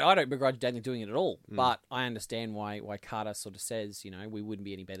 Totally. I don't begrudge Daniel doing it at all, but I understand why Carter sort of says, we wouldn't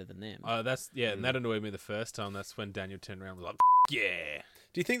be any better than them. And that annoyed me the first time. That's when Daniel turned around and was like, yeah.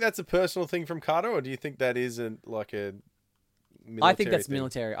 Do you think that's a personal thing from Carter, or do you think that is a military I think that's thing?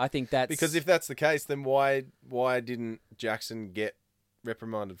 military. I think that's... Because if that's the case, then why didn't Jackson get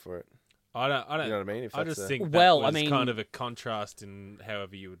reprimanded for it? I don't. You know what I mean? If I that's just a- think Well, that was I mean- kind of a contrast in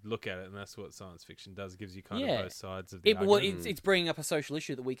however you would look at it, and that's what science fiction does. It gives you kind Yeah. of both sides of the Well, argument. it's bringing up a social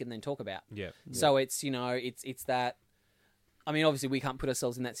issue that we can then talk about. Yeah. So it's it's that. I mean, obviously we can't put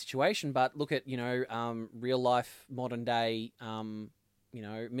ourselves in that situation, but look at real life, modern day,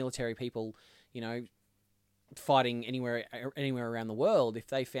 military people, fighting anywhere around the world. If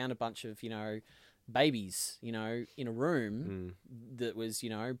they found a bunch of babies, in a room that was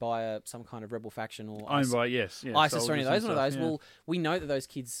by some kind of rebel faction or Owned by ISIS or soldiers any of and those one of stuff, those. yeah. Well, we know that those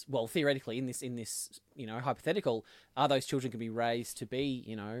kids, theoretically in this hypothetical, are those children can be raised to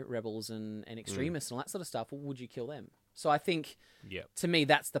be rebels and extremists and all that sort of stuff. Well, would you kill them? So I think, to me,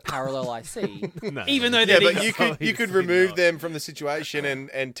 that's the parallel I see. No. Even though Yeah, they're but you could Obviously remove not. them from the situation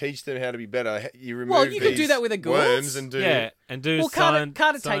and teach them how to be better. You remove Well, you could do these that with a Gould. worms and do Yeah, and do Carter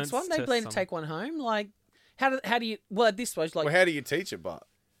science takes one. They tests plan to on- take one home. Like, how do you? Well, at this stage, like Well, how do you teach it? But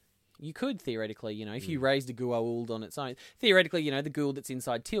you could theoretically, if you raised a Goa'uld on its own, theoretically, the Goa'uld that's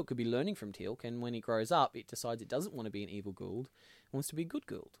inside Teal'c could be learning from Teal'c, and when it grows up, it decides it doesn't want to be an evil Goa'uld, it wants to be a good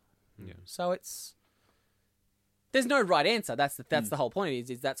Goa'uld. Yeah. So there's no right answer. That's the whole point.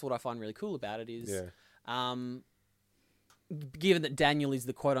 Is that's what I find really cool about it. Is given that Daniel is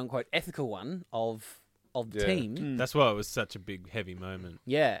the quote unquote ethical one of the team. That's why it was such a big, heavy moment.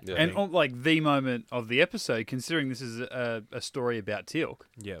 Yeah. Yeah. And like the moment of the episode, considering this is a story about Teal'c,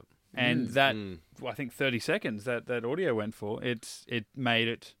 Yeah. and that I think 30 seconds that audio went for, it made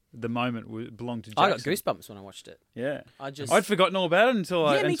it the moment belonged to Jackson. I got goosebumps when I watched it. Yeah, I'd forgotten all about it until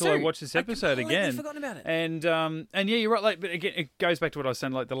Yeah, me I too. watched this I'd episode completely again. forgotten about it. And yeah, you're right. Like, but again, it goes back to what I was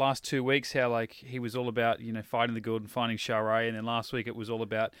saying. Like the last 2 weeks, how like he was all about fighting the good and finding Sharae, and then last week it was all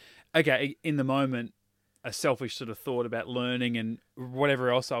about in the moment, a selfish sort of thought about learning and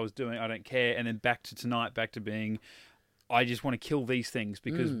whatever else I was doing, I don't care. And then back to tonight, back to being, I just want to kill these things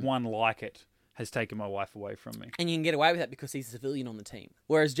because one like it has taken my wife away from me. And you can get away with that because he's a civilian on the team.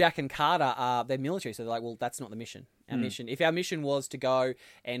 Whereas Jack and Carter they're military, so they're like, well, that's not the mission. Our mission, if our mission was to go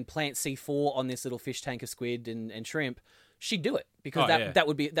and plant C4 on this little fish tank of squid and shrimp, she'd do it because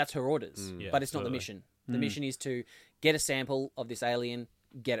that's her orders. Yeah, but it's not the absolutely. mission. The mission is to get a sample of this alien,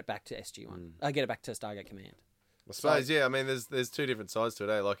 get it back to SG-1, get it back to Stargate Command. I suppose, I mean, there's two different sides to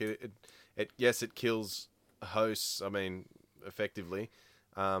it. Like it kills hosts. I mean, effectively,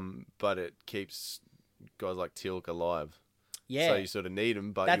 but it keeps guys like Teal'c alive. Yeah, So you sort of need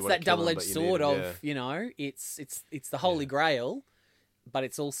them, but that's you want that to kill them, double-edged but you sword need them, of it's the Holy Grail, but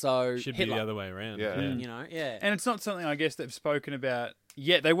it's also Should Hitler. be the other way around. Yeah. And it's not something I guess they've spoken about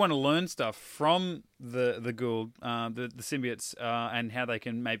yet. They want to learn stuff from the Goa'uld, the symbiotes, and how they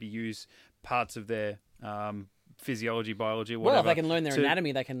can maybe use parts of their physiology, biology, or whatever. Well, if they can learn their to-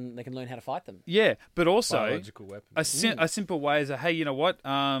 anatomy, they can learn how to fight them. Yeah, but also Biological weapon. a simple way is hey, you know what?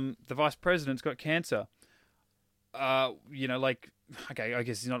 The vice president's got cancer. Okay, I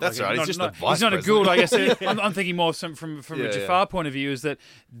guess he's not. That's like right, he's not, just not, the vice he's not a president. Goa'uld. I guess I'm thinking more from Yeah, a Jafar point of view is that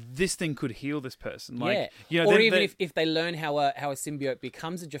this thing could heal this person. Like, or even if they learn how a symbiote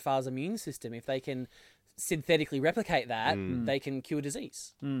becomes a Jafar's immune system, if they can synthetically replicate that, they can cure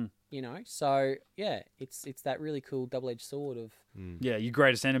disease. So yeah, it's that really cool double-edged sword of your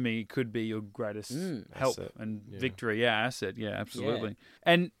greatest enemy could be your greatest help Asset. and victory. Yeah, asset. Yeah, absolutely.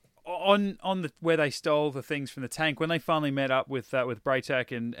 And on the where they stole the things from the tank, when they finally met up with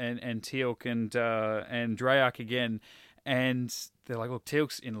Braytak and Teal'c and Dreyarch again, and they're like, look,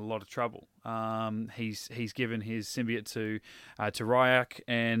 Teal'c's in a lot of trouble. He's given his symbiote to Ryak,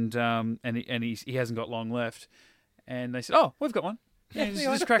 and he hasn't got long left. And they said, oh, we've got one. Yeah,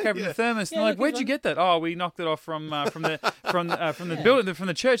 just crack open the thermos. And they're like, where'd you get that? Oh, we knocked it off from the building, from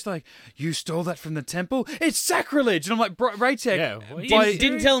the church. They're like, you stole that from the temple? It's sacrilege. And I'm like, Braytek. Yeah, what are you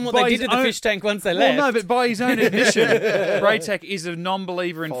didn't tell them what they did to the fish tank once they Well, left. no, but by his own admission, Braytek is a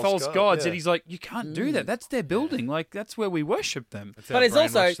non-believer in False false god, gods, yeah. and he's like, you can't do that. That's their building. Like, that's where we worship them. That's But how it's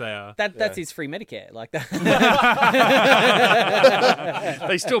also brainwashed they are. that's his free Medicare, like that.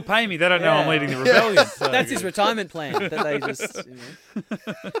 They still pay me. They don't know I'm leading the rebellion. That's his retirement plan. That they just.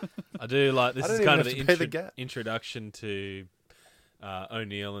 I do like this I is don't kind even of the, have to pay the gap. introduction to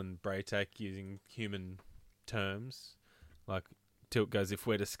O'Neill and Braytak using human terms. Like Tilk goes, if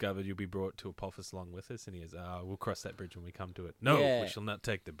we're discovered, you'll be brought to Apophis along with us. And he goes, we'll cross that bridge when we come to it. No, Yeah. we shall not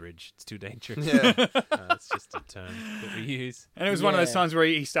take the bridge. It's too dangerous. Yeah. It's just a term that we use. And it was one of those Yeah. times where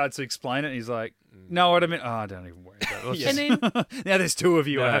he starts to explain it. And he's like, "No, what I mean, don't even worry about it." Let's And just- then now there's two of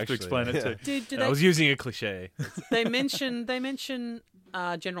you. No, I have actually, to explain it to. did I was using a cliche. they mention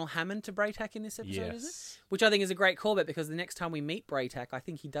General Hammond to Braytak in this episode, is it? Yes. Which I think is a great callback because the next time we meet Braytak, I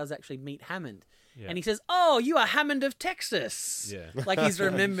think he does actually meet Hammond. Yeah. And he says, "Oh, you are Hammond of Texas." Yeah. Like he's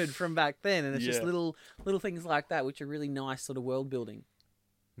remembered from back then. And it's just Yeah. little things like that, which are really nice sort of world building.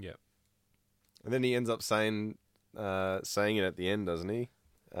 Yeah. And then he ends up saying it at the end, doesn't he?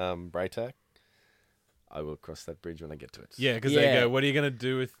 Braytak. I will cross that bridge when I get to it. Yeah, because Yeah. they go, what are you going to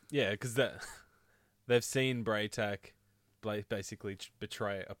do with... Yeah, because they've seen Braytak basically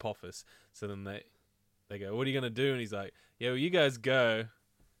betray Apophis. So then they go, what are you going to do? And he's like, yeah, well, you guys go.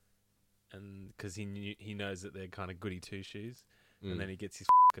 And because he knows that they're kind of goody two-shoes. And then he gets his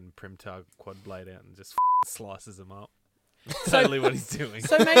fucking Primtar quad blade out and just slices them up. Totally what he's doing.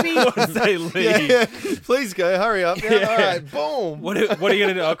 So maybe Once they leave. Yeah. Please go, hurry up. Yeah. All right, boom. What are you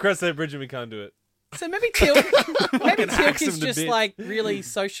going to do? I'll cross that bridge and we can't do it. So maybe Tilk hacks is him to just bits. like really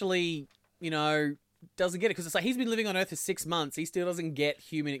socially, doesn't get it because it's like he's been living on Earth for 6 months. He still doesn't get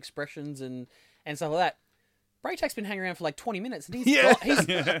human expressions and stuff like that. Braytak's been hanging around for like 20 minutes and he's got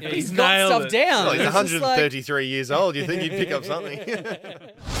He's got nailed stuff it. down. Well, he's It's just like- 133 years old. You think he'd pick up something?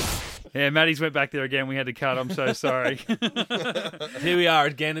 Yeah, Maddie's went back there again. We had to cut. I'm so sorry. Here we are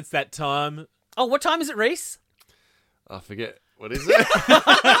again. It's that time. Oh, what time is it, Reese? I forget. What is it?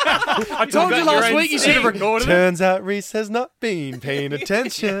 I told you last week you should have recorded it. Turns out Reese has not been paying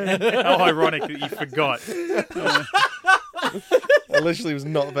attention. How ironic that you forgot. I literally was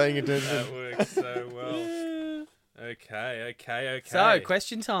not paying attention. That works so well. Okay. So,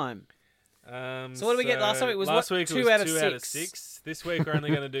 question time. So what did we get last time? It was last what, week 2 it was out of 2 out of 6. 6. This week we're only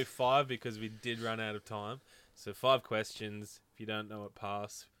going to do 5 because we did run out of time. So 5 questions. If you don't know it,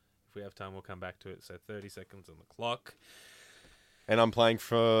 pass. If we have time, we'll come back to it. So 30 seconds on the clock. And I'm playing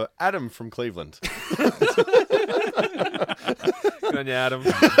for Adam from Cleveland. Good on you, Adam.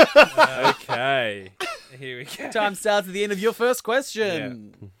 Okay. Here we go. Time starts at the end of your first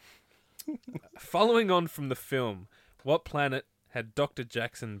question. Following on from the film, what planet had Dr.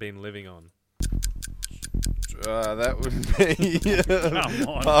 Jackson been living on? That would be... Come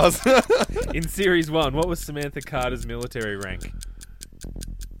on. Pass. In Series 1, what was Samantha Carter's military rank?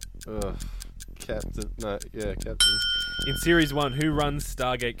 Captain. No, yeah, Captain. In Series 1, who runs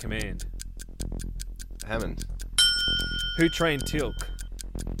Stargate Command? Hammond. Who trained Tilk?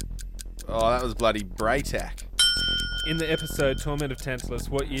 Oh, that was bloody Braytak. In the episode Torment of Tantalus,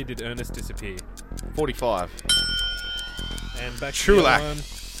 what year did Ernest disappear? 45. And back Trulac. to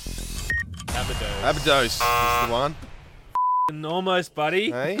the Abydos. Abydos is the one. Almost,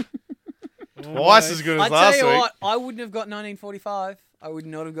 buddy. Hey? Twice as good I as tell last you week. what, I wouldn't have got 1945. I would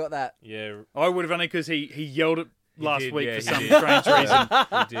not have got that. Yeah, I would have only because he yelled it last did, week yeah, for he some did. strange reason.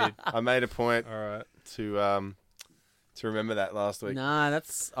 you did. I made a point All right. to remember that last week. Nah,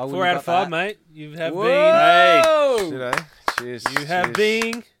 that's... I wouldn't 4 out have of got 5, that. mate. You have Whoa! You know? Cheers. been. You have cheers.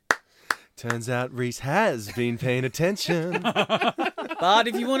 been. Turns out Reese has been paying attention. But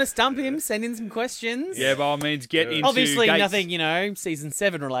if you want to stump him, send in some questions. Yeah, by all means, get into Obviously, Gates. nothing, season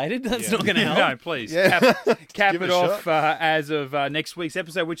 7 related. That's not going to help. No, please. Yeah. Cap Give it it a off as of next week's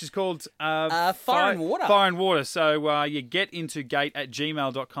episode, which is called Fire and Water. Fire and Water. So you get into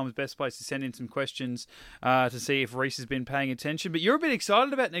gate@gmail.com is the best place to send in some questions to see if Reese has been paying attention. But you're a bit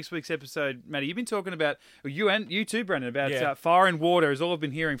excited about next week's episode, Matty. You've been talking about, you too, Brendan, about Yeah. Fire and Water is all I've been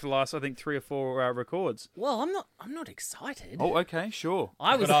hearing for the last, I think, 3 or 4 records. Well, I'm not excited. Oh, okay, sure.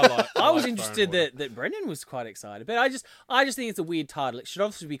 I was But I I was like interested Fire and that Brendan was quite excited, but I just think it's a weird title. It should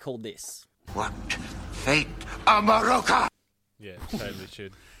obviously be called this. What fate, Amaroka? Yeah, totally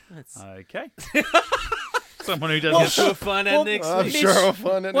should. That's... Okay. Someone who doesn't... We'll find out next I'm week. sure I'll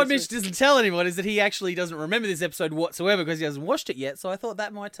find it. What next Mitch doesn't tell anyone is that he actually doesn't remember this episode whatsoever because he hasn't watched it yet. So I thought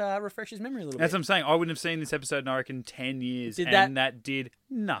that might refresh his memory a little That's bit. what I'm saying. I wouldn't have seen this episode in, I reckon, 10 years. Did and that did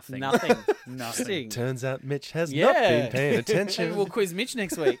nothing. Nothing. Nothing. Interesting. Turns out Mitch has Yeah. not been paying Maybe attention. we'll quiz Mitch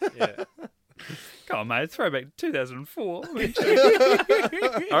next week. Yeah. Come on, mate. Throwback to 2004. I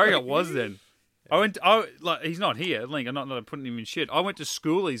reckon it was then. He's not here, Link. I'm not putting him in shit. I went to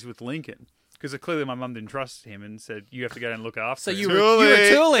schoolies with Lincoln because clearly my mum didn't trust him and said, you have to go and look after So him. you were a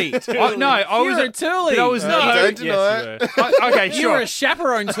Thule. I was You're a Thule. But I was Don't deny Yes, it. you were. okay, You sure. were a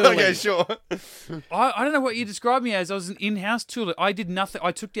chaperone Thule. Okay, sure. I don't know what you described me as. I was an in-house tool. I did nothing.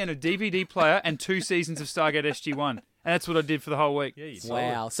 I took down a DVD player and 2 seasons of Stargate SG-1. And that's what I did for the whole week. Yeah, you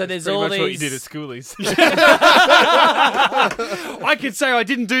Wow. So there's Pretty all much these. what you did at schoolies. I could say I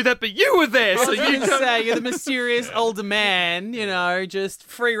didn't do that, but you were there, I so was you going to say, you're the mysterious older man, just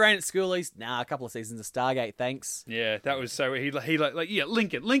free reign at schoolies. Nah, a couple of seasons of Stargate, thanks. Yeah, that was so... He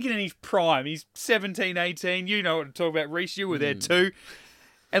Lincoln in his prime. He's 17, 18. You know what to talk about, Reese. You were there too.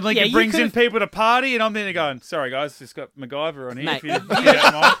 And Lincoln you brings in could've- people to party, and I'm there going, sorry, guys, just got MacGyver on here. Mate, If you don't mind.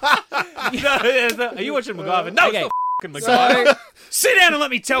 Are you watching MacGyver? No, Okay. it's not MacGyver. So, Sit down and let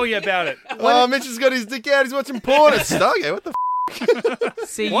me tell you about it. Oh, Mitch has got his dick out. He's watching porn. It's Stargate. What the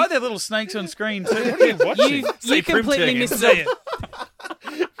see, Why are there little snakes on screen too? What are you watching? you completely missed Say it.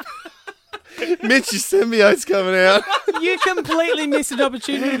 Mitch, your symbiote's coming out. You completely missed an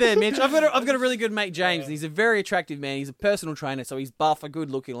opportunity there, Mitch. I've got a really good mate, James, and he's a very attractive man. He's a personal trainer, so he's buff, and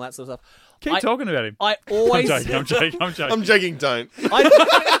good looking, all that sort of stuff. Keep talking about him. I always, I'm joking. I'm joking. Don't.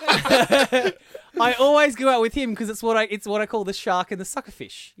 I always go out with him because it's what I call the shark and the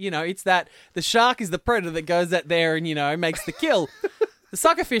suckerfish. It's that the shark is the predator that goes out there and makes the kill. The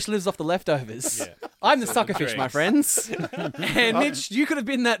suckerfish lives off the leftovers. Yeah. I'm the suckerfish, my Drinks. friends. And Mitch, you could have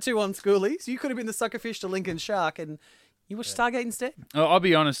been that too on Schoolies. You could have been the suckerfish to Lincoln's shark, and you watched Stargate instead. Oh, I'll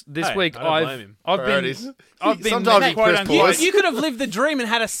be honest. This Hey, week I don't blame him. I've been Priorities. quote Sometimes you press unquote. pause. You could have lived the dream and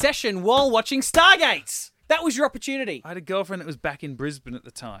had a session while watching Stargates. That was your opportunity. I had a girlfriend that was back in Brisbane at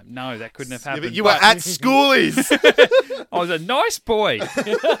the time. No, that couldn't have Yeah, happened. but you were at schoolies. I was a nice boy.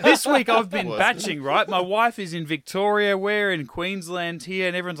 This week I've been batching, right? My wife is in Victoria, we're in Queensland here,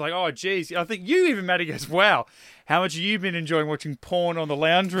 and everyone's like, oh, geez. I think you even, Matty, goes, wow, how much have you been enjoying watching porn on the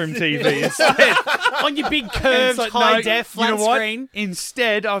lounge room TV instead? On your big And curved, it's like, high no, def, flat you know what? screen.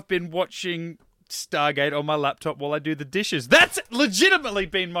 Instead, I've been watching Stargate on my laptop while I do the dishes. That's legitimately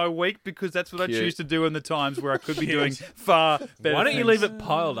been my week because that's what I Cute. choose to do in the times where I could be doing far better. Why don't you things. leave it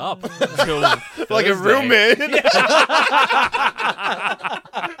piled up until Like a real Thursday? man.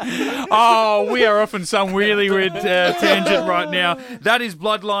 Oh, we are off on some really weird tangent right now. That is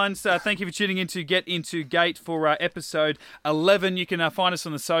Bloodlines. Thank you for tuning in to Get Into Gate for episode 11. You can find us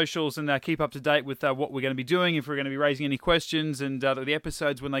on the socials and keep up to date with what we're going to be doing, if we're going to be raising any questions, and the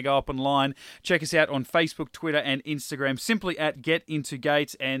episodes when they go up online. Check us out on Facebook, Twitter, and Instagram, simply at Get Into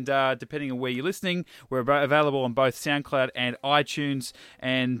Gate. And depending on where you're listening, we're available on both SoundCloud and iTunes.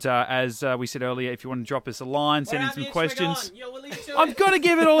 And as we said earlier, if you want to drop us a line, send in some questions. I've got to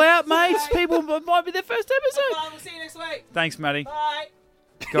give it all out, mates. People, it might be their first episode. We'll see you next week. Thanks, Matty. Bye.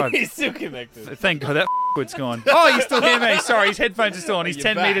 God, He's still connected. thank God that it's gone. Oh, you still hear me? Sorry, his headphones are still on. He's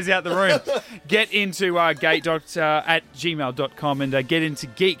 10 back. metres out the room. Get into gate.at@gmail.com and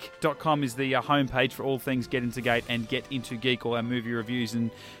getintogeek.com is the homepage for all things Get Into Gate and Get Into Geek, all our movie reviews and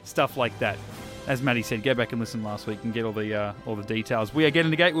stuff like that. As Matty said, go back and listen last week and get all the details. We are Get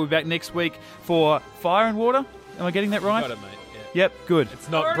Into Gate. We'll be back next week for Fire and Water. Am I getting that right? Got it, mate. Yeah. Yep, good. It's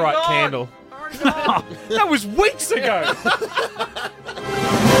not Bright Candle. That was weeks ago.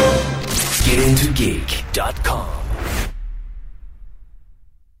 GetIntoGeek.com.